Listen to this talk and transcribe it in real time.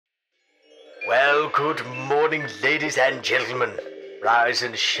Well, good morning, ladies and gentlemen. Rise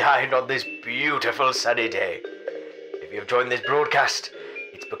and shine on this beautiful sunny day. If you've joined this broadcast,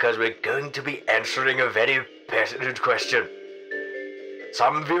 it's because we're going to be answering a very pertinent question.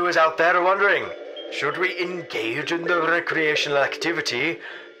 Some viewers out there are wondering, should we engage in the recreational activity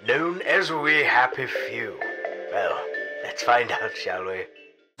known as We Happy Few? Well, let's find out, shall we?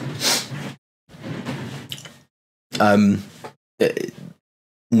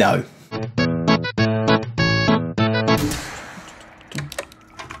 No.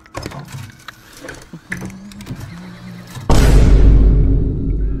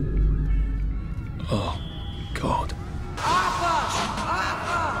 Oh, God.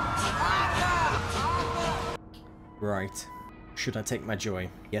 Right. Should I take my joy?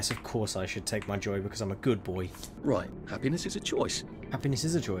 Yes, of course I should take my joy because I'm a good boy. Right, happiness is a choice. Happiness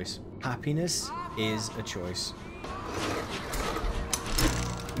is a choice. Happiness is a choice.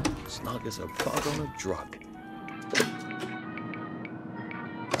 Snug as a bug on a drug.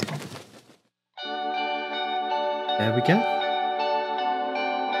 There we go.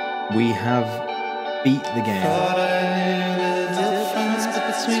 We have beat the game.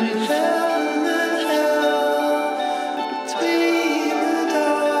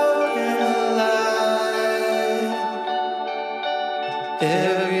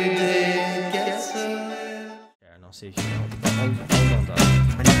 Every day gets a little. Yeah, and I'll see if you can help. Hold on, darling.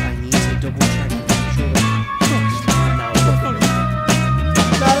 I need to double check and make sure that. Now I've got it.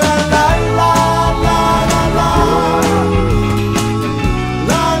 La la la la la la la.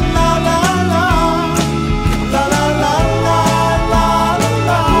 La la la la. La la la la la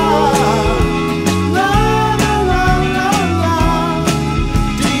la. La la la la la.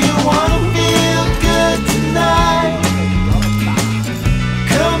 Do you wanna feel good tonight?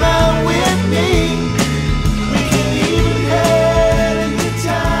 Come out with me. We can even head into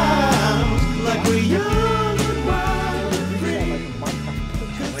town like we're young and wild and free.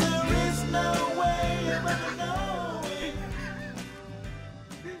 'Cause there is no way of ever knowing.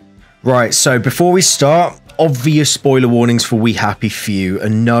 Right, so before we start, obvious spoiler warnings for We Happy Few,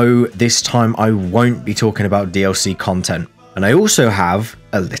 and no, this time I won't be talking about DLC content. And I also have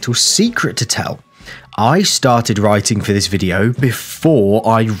a little secret to tell. I started writing for this video before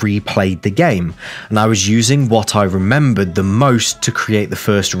I replayed the game, and I was using what I remembered the most to create the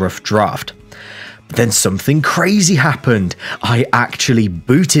first rough draft. But then something crazy happened. I actually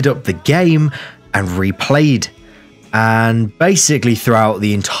booted up the game and replayed. And basically throughout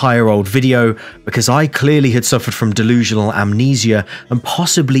the entire old video, because I clearly had suffered from delusional amnesia and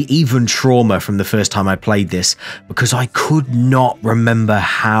possibly even trauma from the first time I played this, because I could not remember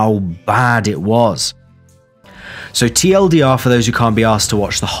how bad it was. So TLDR for those who can't be asked to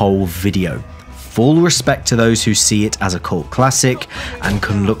watch the whole video. Full respect to those who see it as a cult classic and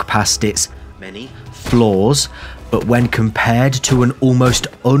can look past its many flaws, but when compared to an almost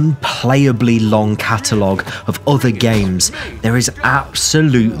unplayably long catalogue of other games, there is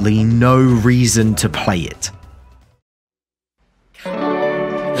absolutely no reason to play it.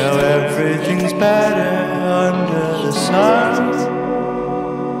 Now everything's better under the sun.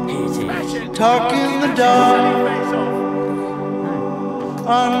 Talk in the dark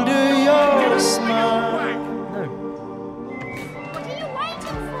under your smile. What are you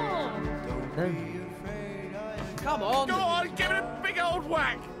waiting for? Come on! Go on, give it a big old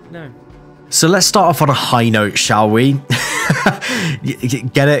whack! No. So let's start off on a high note, shall we?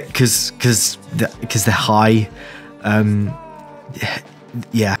 Get it? Because they're high.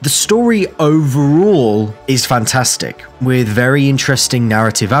 Yeah, the story overall is fantastic, with very interesting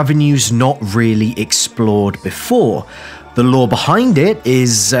narrative avenues not really explored before. The lore behind it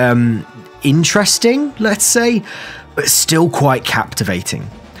is interesting, let's say, but still quite captivating.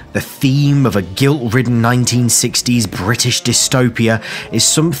 The theme of a guilt-ridden 1960s British dystopia is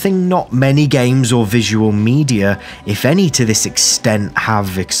something not many games or visual media, if any to this extent,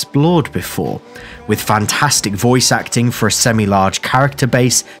 have explored before, with fantastic voice acting for a semi-large character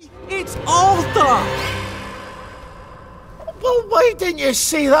base. It's Arthur! Well, why didn't you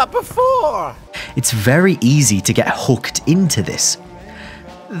see that before? It's very easy to get hooked into this.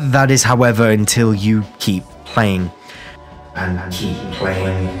 That is, however, until you keep playing. And keep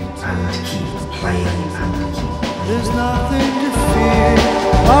playing, and keep playing, and keep. There's nothing to fear.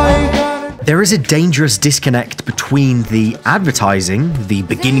 I gotta. There is a dangerous disconnect between the advertising, the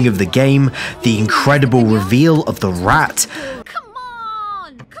beginning of the game, the incredible reveal of the rat. Come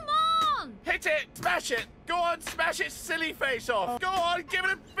on! Come on! Hit it! Smash it! Go on, smash its silly face off! Go on, give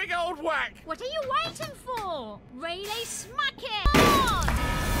it a big old whack! What are you waiting for? Really smack it! Come on!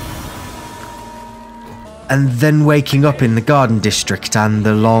 and then waking up in the Garden District and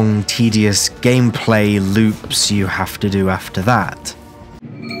the long, tedious gameplay loops you have to do after that.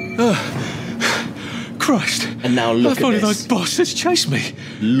 Christ. And now look I thought at those this. bastards chased me.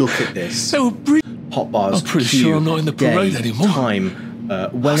 Look at this. They were brilliant. Hot bars, I'm pretty sure I'm not in the parade day, anymore. time, I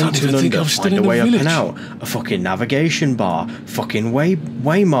don't Wellington even think under, I'm still find in a the way up village. and out, a fucking navigation bar, fucking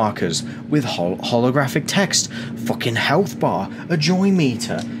way markers with holographic text, fucking health bar, a joy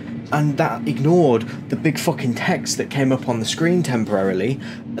meter, and that ignored the big fucking text that came up on the screen temporarily,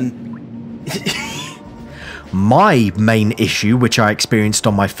 and my main issue, which I experienced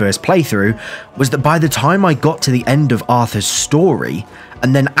on my first playthrough, was that by the time I got to the end of Arthur's story,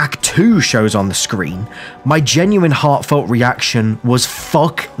 and then Act 2 shows on the screen, my genuine heartfelt reaction was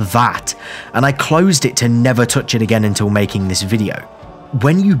fuck that, and I closed it to never touch it again until making this video.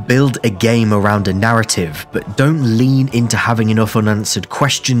 When you build a game around a narrative, but don't lean into having enough unanswered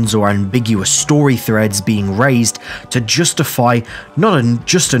questions or ambiguous story threads being raised to justify not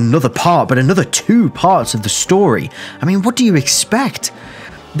just another part, but another 2 parts of the story, I mean, what do you expect?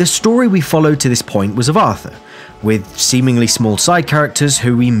 The story we followed to this point was of Arthur, with seemingly small side characters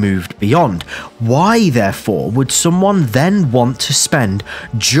who we moved beyond. Why, therefore, would someone then want to spend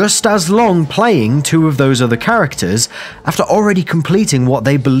just as long playing 2 of those other characters after already completing what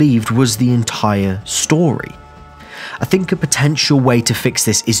they believed was the entire story? I think a potential way to fix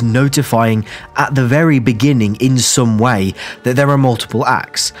this is notifying at the very beginning in some way that there are multiple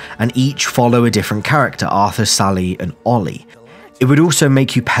acts, and each follow a different character, Arthur, Sally, and Ollie. It would also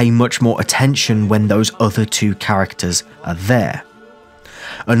make you pay much more attention when those other 2 characters are there.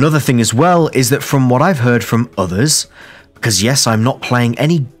 Another thing as well is that from what I've heard from others, because yes, I'm not playing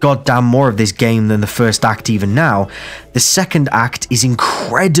any goddamn more of this game than the first act even now, the second act is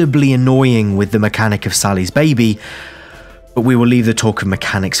incredibly annoying with the mechanic of Sally's baby, but we will leave the talk of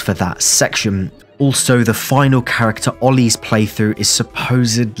mechanics for that section. Also, the final character, Ollie's playthrough, is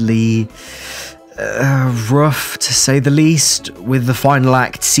supposedly rough to say the least, with the final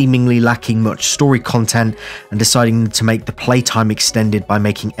act seemingly lacking much story content and deciding to make the playtime extended by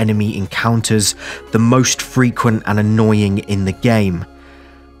making enemy encounters the most frequent and annoying in the game.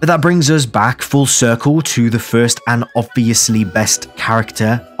 But that brings us back full circle to the first and obviously best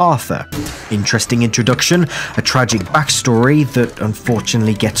character, Arthur. Interesting introduction, a tragic backstory that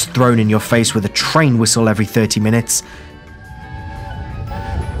unfortunately gets thrown in your face with a train whistle every 30 minutes,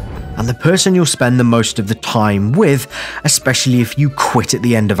 and the person you'll spend the most of the time with, especially if you quit at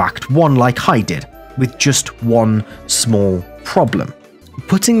the end of Act 1 like I did, with just one small problem.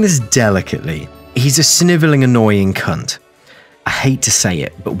 Putting this delicately, he's a snivelling, annoying cunt. I hate to say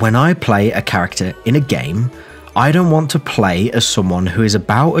it, but when I play a character in a game, I don't want to play as someone who is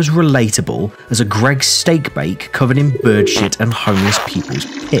about as relatable as a Greg's steak bake covered in bird shit and homeless people's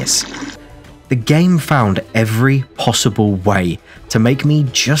piss. The game found every possible way to make me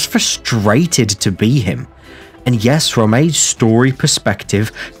just frustrated to be him. And yes, from a story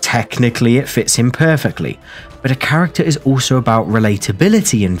perspective, technically it fits him perfectly, but a character is also about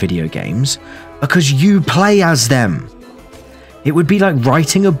relatability in video games because you play as them. It would be like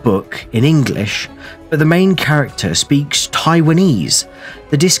writing a book in English, but the main character speaks Taiwanese.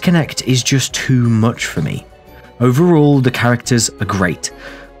 The disconnect is just too much for me. Overall, the characters are great,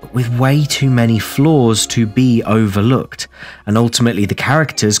 but with way too many flaws to be overlooked, and ultimately the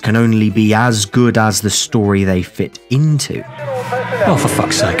characters can only be as good as the story they fit into. Oh, for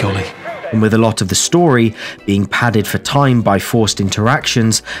fuck's sake, Ollie. And with a lot of the story being padded for time by forced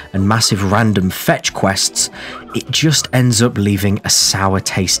interactions and massive random fetch quests, it just ends up leaving a sour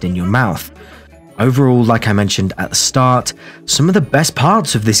taste in your mouth. Overall, like I mentioned at the start, some of the best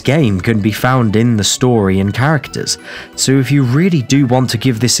parts of this game can be found in the story and characters, so if you really do want to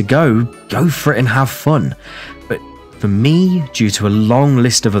give this a go for it and have fun. But for me, due to a long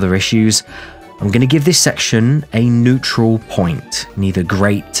list of other issues, I'm going to give this section a neutral point, neither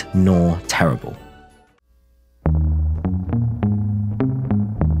great nor terrible.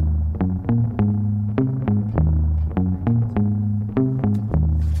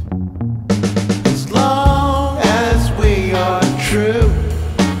 As long as we are true,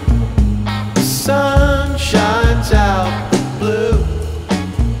 the sun shines out the blue.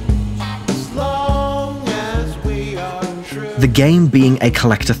 As long as we are true. The game being a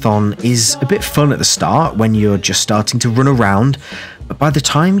collectathon is a bit fun at the start when you're just starting to run around, but by the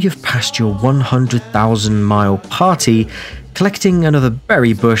time you've passed your 100,000 mile party, collecting another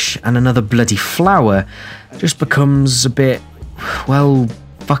berry bush and another bloody flower just becomes a bit, well,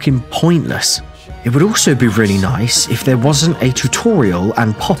 fucking pointless. It would also be really nice if there wasn't a tutorial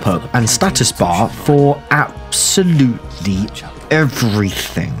and pop-up and status bar for absolutely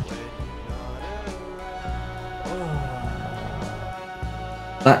everything.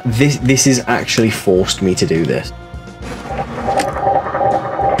 This is actually forced me to do this.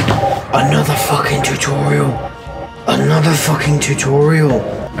 Another fucking tutorial. Another fucking tutorial.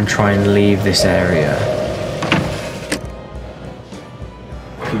 And try and leave this area.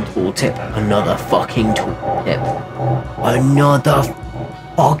 Tooltip. Another fucking tooltip. Another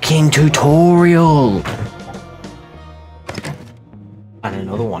fucking tutorial. And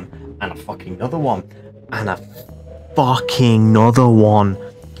another one. And a fucking another one. And a fucking another one.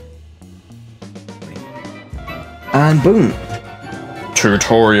 And boom.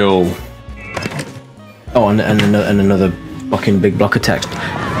 Tutorial. Oh, and another fucking big block of text.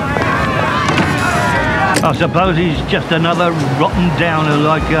 I suppose he's just another rotten downer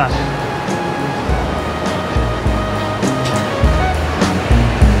like us.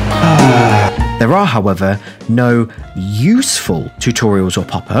 There are, however, no useful tutorials or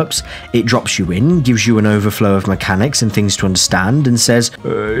pop-ups. It drops you in, gives you an overflow of mechanics and things to understand, and says,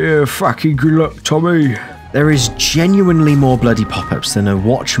 yeah, fucking good luck, Tommy. There is genuinely more bloody pop-ups than a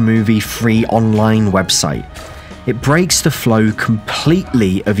watch movie free online website. It breaks the flow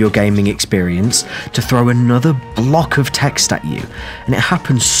completely of your gaming experience to throw another block of text at you, and it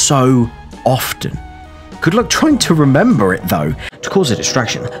happens so often. Good luck trying to remember it though. To cause a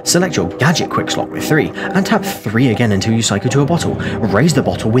distraction, select your gadget quick slot with 3 and tap 3 again until you cycle to a bottle. Raise the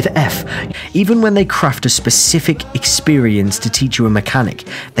bottle with F. Even when they craft a specific experience to teach you a mechanic,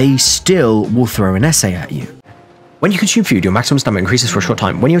 they still will throw an essay at you. When you consume food, your maximum stamina increases for a short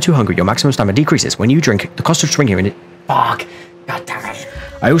time. When you're too hungry, your maximum stamina decreases. When you drink, the cost of drinking in it... Fuck. God damn it.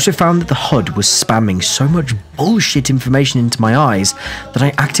 I also found that the HUD was spamming so much bullshit information into my eyes that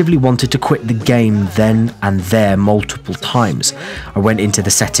I actively wanted to quit the game then and there multiple times. I went into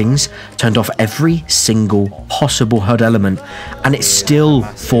the settings, turned off every single possible HUD element, and it still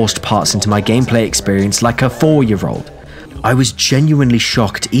forced parts into my gameplay experience like a 4-year-old. I was genuinely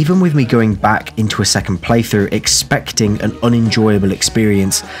shocked, even with me going back into a second playthrough expecting an unenjoyable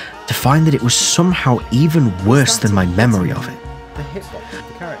experience, to find that it was somehow even worse than my memory of it. The hitbox of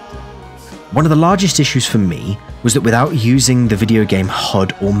the character. One of the largest issues for me was that without using the video game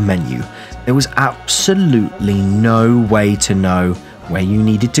HUD or menu, there was absolutely no way to know where you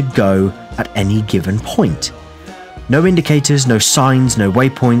needed to go at any given point. No indicators, no signs, no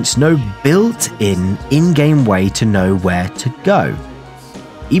waypoints, no built-in in-game way to know where to go.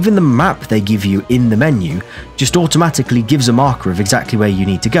 Even the map they give you in the menu just automatically gives a marker of exactly where you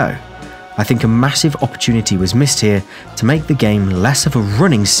need to go. I think a massive opportunity was missed here to make the game less of a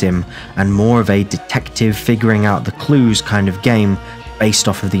running sim and more of a detective figuring out the clues kind of game based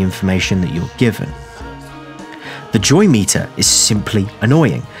off of the information that you're given. The joy meter is simply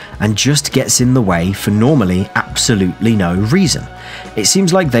annoying and just gets in the way for normally absolutely no reason. It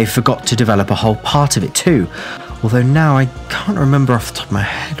seems like they forgot to develop a whole part of it too, although now I can't remember off the top of my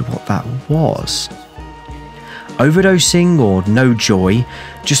head what that was. Overdosing or no joy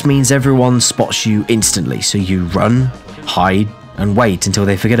just means everyone spots you instantly, so you run, hide, and wait until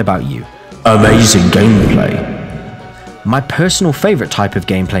they forget about you. Amazing gameplay. My personal favourite type of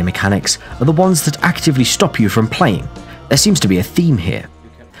gameplay mechanics are the ones that actively stop you from playing. There seems to be a theme here.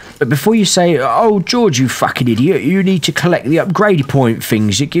 But before you say, oh George, you fucking idiot, you need to collect the upgrade point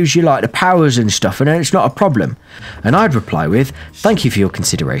things, it gives you like the powers and stuff and then it's not a problem. And I'd reply with, thank you for your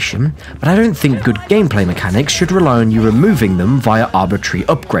consideration, but I don't think good gameplay mechanics should rely on you removing them via arbitrary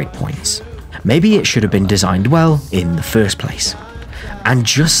upgrade points. Maybe it should have been designed well in the first place. And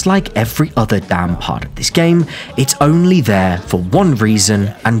just like every other damn part of this game, it's only there for one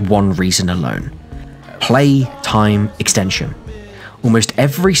reason and one reason alone. Play time extension. Almost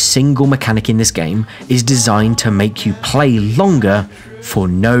every single mechanic in this game is designed to make you play longer for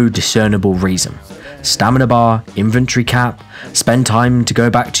no discernible reason. Stamina bar, inventory cap, spend time to go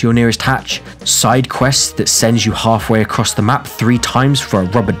back to your nearest hatch, side quests that sends you halfway across the map 3 times for a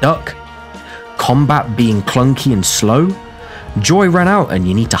rubber duck, combat being clunky and slow, joy ran out and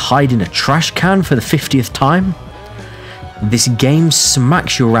you need to hide in a trash can for the 50th time. This game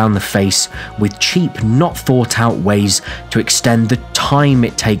smacks you around the face with cheap, not thought out ways to extend the time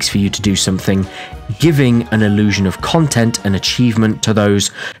it takes for you to do something, giving an illusion of content and achievement to those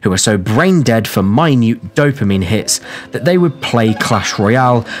who are so brain dead for minute dopamine hits that they would play Clash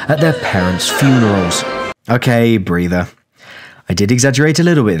Royale at their parents' funerals. Okay, breather. I did exaggerate a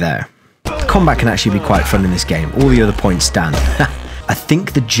little bit there. Combat can actually be quite fun in this game, all the other points stand. I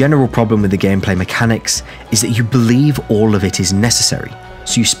think the general problem with the gameplay mechanics is that you believe all of it is necessary.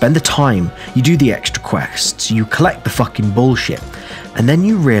 So you spend the time, you do the extra quests, you collect the fucking bullshit, and then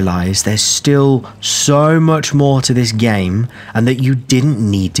you realise there's still so much more to this game and that you didn't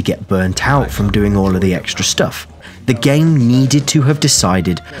need to get burnt out from doing all of the extra stuff. The game needed to have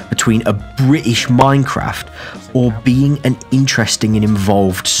decided between a British Minecraft or being an interesting and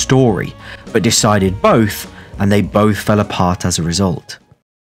involved story, but decided both, and they both fell apart as a result.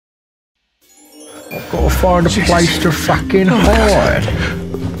 I've got to find a place to fucking hide.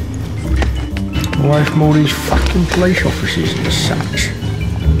 Away from all these fucking police officers and such.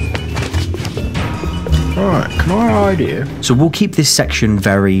 Alright, can I hide here? So we'll keep this section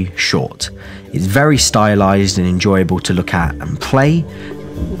very short. It's very stylized and enjoyable to look at and play.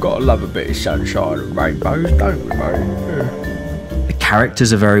 We've got to love a bit of sunshine and rainbows, don't we, mate? The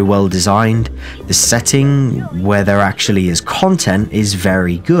characters are very well designed. The setting, where there actually is content, is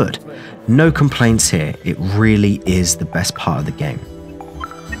very good. No complaints here. It really is the best part of the game.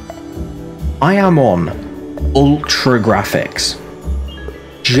 I am on ultra graphics.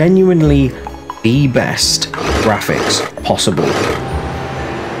 Genuinely the best graphics possible.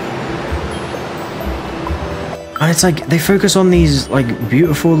 And it's like they focus on these like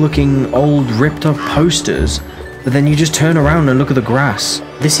beautiful looking old ripped up posters, but then you just turn around and look at the grass.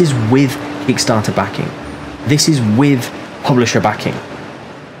 This is with Kickstarter backing. This is with publisher backing.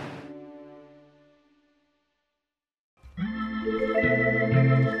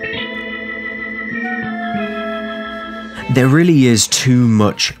 There really is too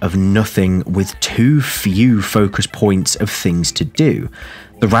much of nothing with too few focus points of things to do.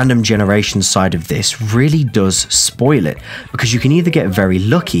 The random generation side of this really does spoil it, because you can either get very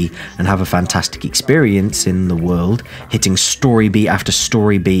lucky and have a fantastic experience in the world, hitting story beat after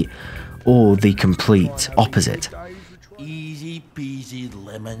story beat, or the complete opposite. Easy peasy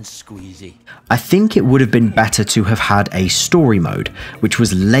lemon squeezy. I think it would have been better to have had a story mode, which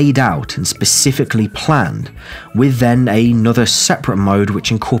was laid out and specifically planned, with then another separate mode which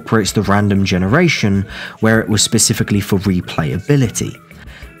incorporates the random generation, where it was specifically for replayability.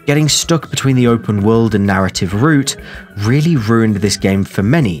 Getting stuck between the open world and narrative route really ruined this game for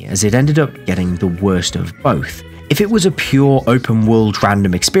many, as it ended up getting the worst of both. If it was a pure open world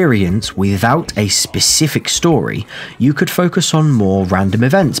random experience without a specific story, you could focus on more random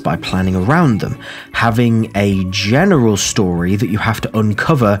events by planning around them, having a general story that you have to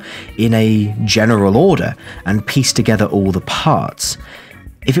uncover in a general order and piece together all the parts.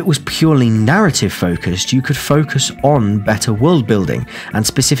 If it was purely narrative focused, you could focus on better world building and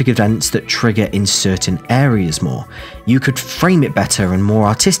specific events that trigger in certain areas more. You could frame it better and more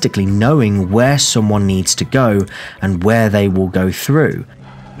artistically, knowing where someone needs to go and where they will go through.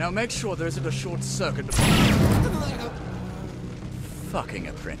 Now make sure there isn't a short circuit. Fucking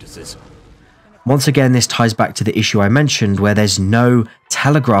apprentices. Once again, this ties back to the issue I mentioned, where there's no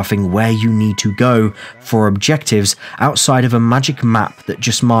telegraphing where you need to go for objectives outside of a magic map that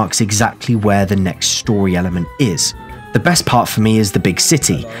just marks exactly where the next story element is. The best part for me is the big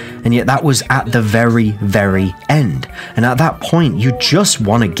city, and yet that was at the very, very end. And at that point, you just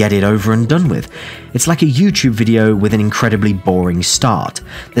want to get it over and done with. It's like a YouTube video with an incredibly boring start.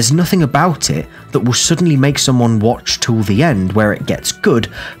 There's nothing about it that will suddenly make someone watch till the end where it gets good,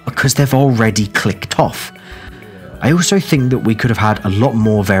 because they've already clicked off. I also think that we could have had a lot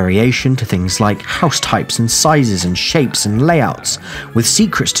more variation to things like house types and sizes and shapes and layouts, with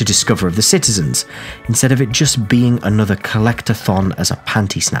secrets to discover of the citizens, instead of it just being another collectathon as a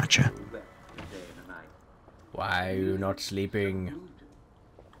panty snatcher. Why are you not sleeping?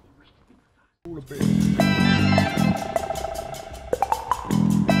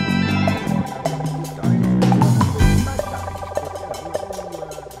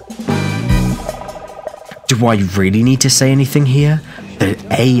 Do I really need to say anything here? The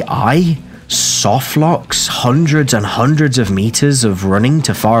AI? Soft locks? Hundreds and hundreds of meters of running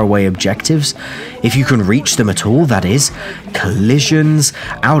to faraway objectives? If you can reach them at all, that is. Collisions,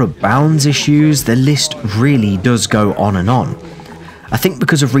 out of bounds issues, the list really does go on and on. I think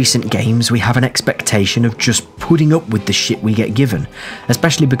because of recent games, we have an expectation of just putting up with the shit we get given,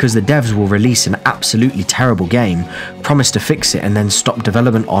 especially because the devs will release an absolutely terrible game, promise to fix it, and then stop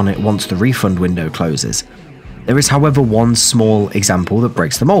development on it once the refund window closes. There is, however, one small example that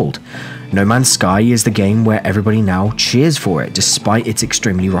breaks the mold. No Man's Sky is the game where everybody now cheers for it, despite its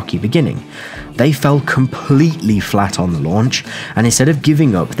extremely rocky beginning. They fell completely flat on the launch, and instead of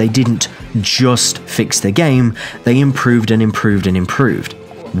giving up, they didn't just fix the game, they improved and improved and improved.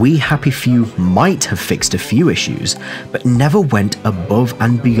 We Happy Few might have fixed a few issues, but never went above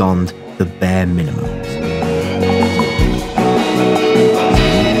and beyond the bare minimum.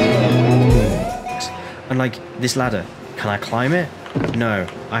 And like, this ladder, can I climb it? No,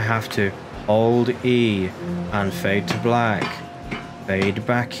 I have to hold E and fade to black, fade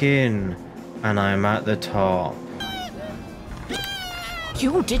back in, and I'm at the top.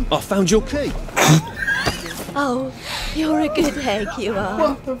 You didn't. I found your key. Oh, you're a good egg, you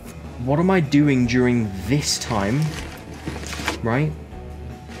are. What am I doing during this time, right,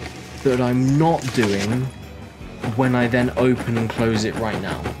 that I'm not doing when I then open and close it right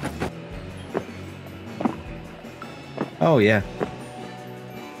now? Oh yeah.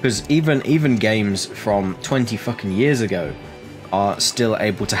 Because even games from 20 fucking years ago are still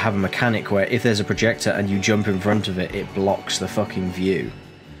able to have a mechanic where if there's a projector and you jump in front of it, it blocks the fucking view.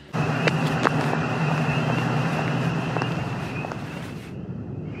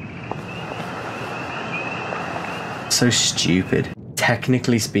 So stupid.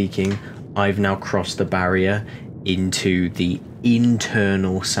 Technically speaking, I've now crossed the barrier into the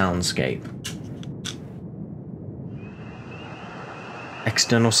internal soundscape.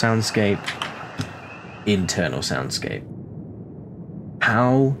 External soundscape, internal soundscape.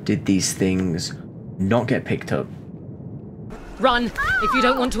 How did these things not get picked up? Run, if you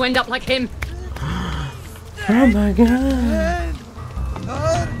don't want to end up like him. Oh my god.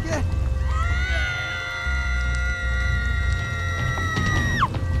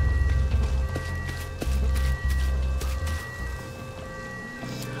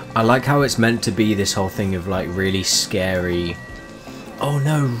 I like how it's meant to be this whole thing of like really scary. Oh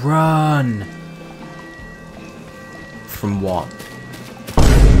no, run! From what?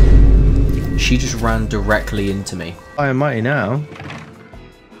 She just ran directly into me. I am mighty now.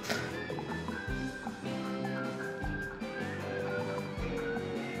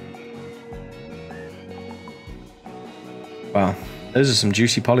 Wow, those are some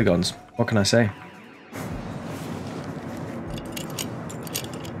juicy polygons. What can I say?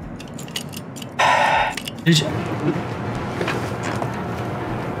 Did you...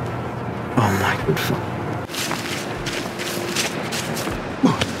 Oh my good fuck.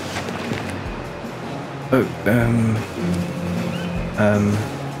 Oh,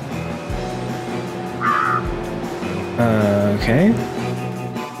 okay.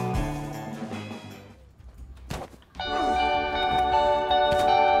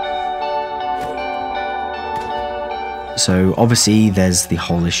 So obviously there's the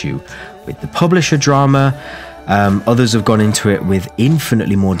whole issue with the publisher drama. Others have gone into it with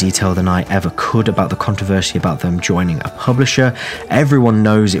infinitely more detail than I ever could about the controversy about them joining a publisher. Everyone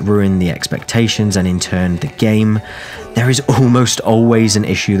knows it ruined the expectations and in turn the game. There is almost always an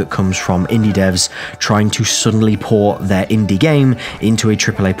issue that comes from indie devs trying to suddenly port their indie game into a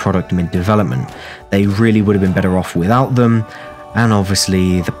AAA product mid-development. They really would have been better off without them, and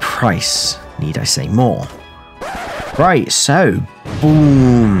obviously the price, need I say more. Right, so,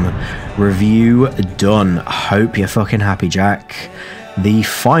 boom, review done. Hope you're fucking happy, Jack. The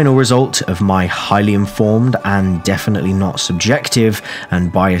final result of my highly informed and definitely not subjective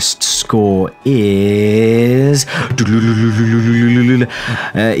and biased score is...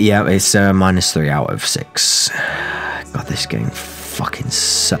 yeah, it's -3 out of 6. God, this game fucking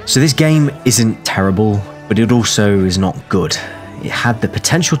sucks. So this game isn't terrible, but it also is not good. It had the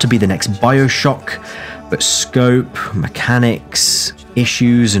potential to be the next BioShock, but scope, mechanics,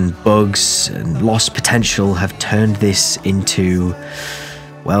 issues and bugs and lost potential have turned this into,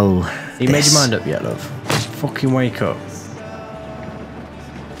 well, You made your mind up yet, love? Fucking wake up.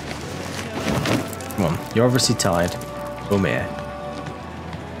 Come on, you're obviously tired. Come here.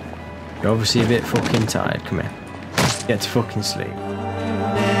 You're obviously a bit fucking tired. Come here. Get to fucking sleep.